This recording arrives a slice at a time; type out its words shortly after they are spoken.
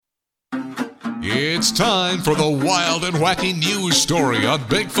It's time for the wild and wacky news story on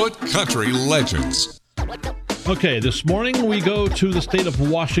Bigfoot Country Legends. Okay, this morning we go to the state of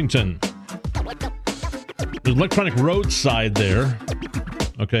Washington. There's an electronic roadside there,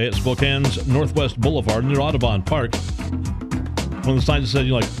 okay, at Spokane's Northwest Boulevard near Audubon Park. One of the signs said,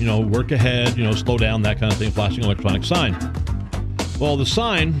 work ahead, slow down, that kind of thing, flashing electronic sign. Well, the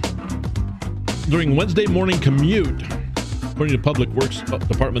sign, during Wednesday morning commute, according to Public Works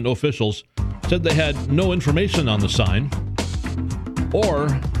Department officials, said they had no information on the sign or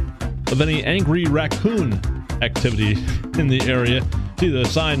of any angry raccoon activity in the area. See, the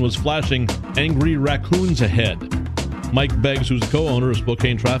sign was flashing angry raccoons ahead. Mike Beggs, who's the co-owner of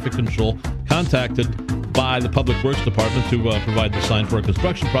Spokane Traffic Control, contacted by the Public Works Department to provide the sign for a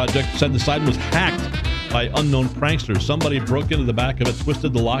construction project, said the sign was hacked by unknown pranksters. Somebody broke into the back of it,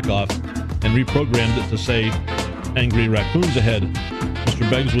 twisted the lock off, and reprogrammed it to say angry raccoons ahead. Mr.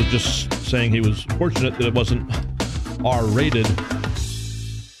 Beggs was just saying he was fortunate that it wasn't R-rated.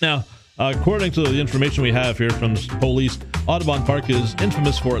 Now, according to the information we have here from the police, Audubon Park is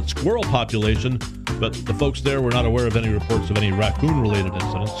infamous for its squirrel population, but the folks there were not aware of any reports of any raccoon-related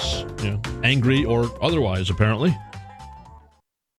incidents, angry or otherwise, apparently.